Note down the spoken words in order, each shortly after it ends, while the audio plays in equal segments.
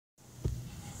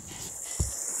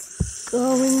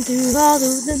Going through all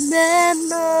of the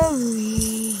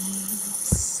memories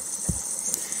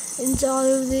and all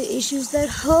of the issues that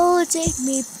holding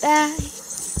me back,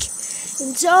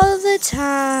 and all of the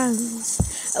times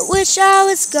I wish I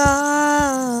was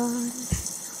gone.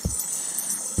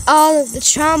 All of the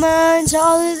trauma and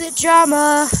all of the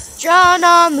drama drawn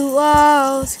on the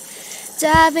walls,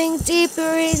 diving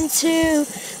deeper into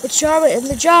the trauma and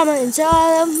the drama and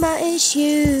all of my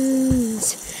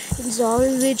issues, and all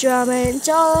of the drama and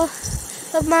all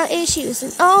of my issues,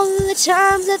 and all of the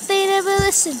times that they never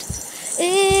listened.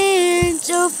 And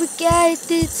don't forget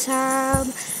the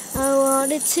time I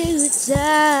wanted to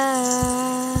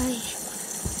die.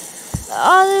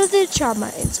 All of the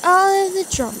trauma and all of the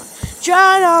drama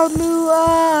drawn on the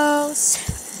walls,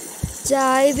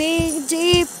 diving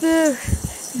deeper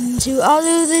into all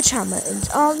of the trauma and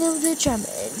all of the drama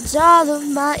and all of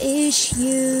my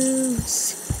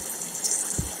issues.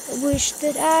 I wish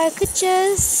that I could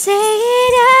just say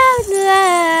it out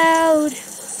loud.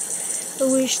 I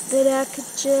wish that I could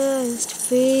just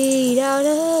fade out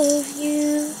of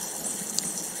you.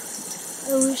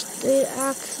 I wish that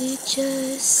I could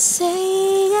just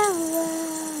say it out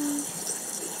loud.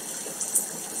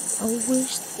 I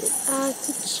wish that I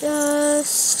could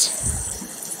just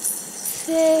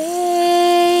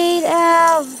fade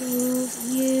out of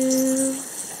you.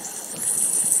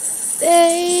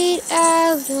 Fade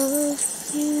out of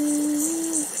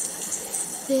you.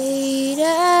 Fade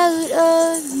out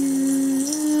of you.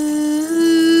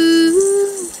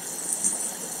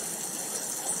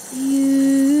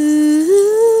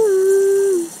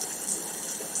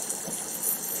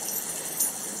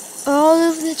 All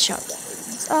of the trauma,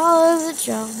 all of the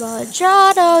drama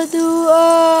drawn on the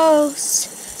walls,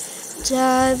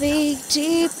 diving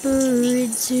deeper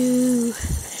into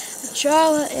the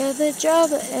trauma and the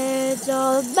drama and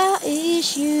all of my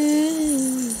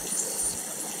issues.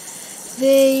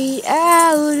 Fade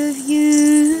out of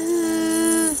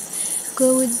you,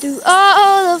 going through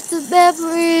all of the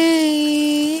memories,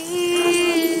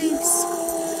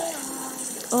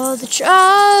 all the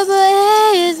trauma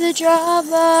and the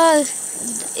drama,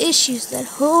 and the issues that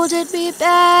holding me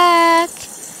back.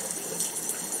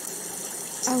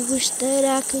 I wish that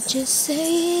I could just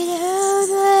say it out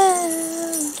loud.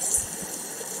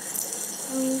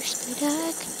 I wish that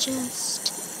I could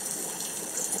just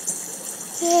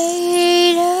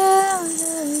fade out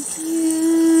of you.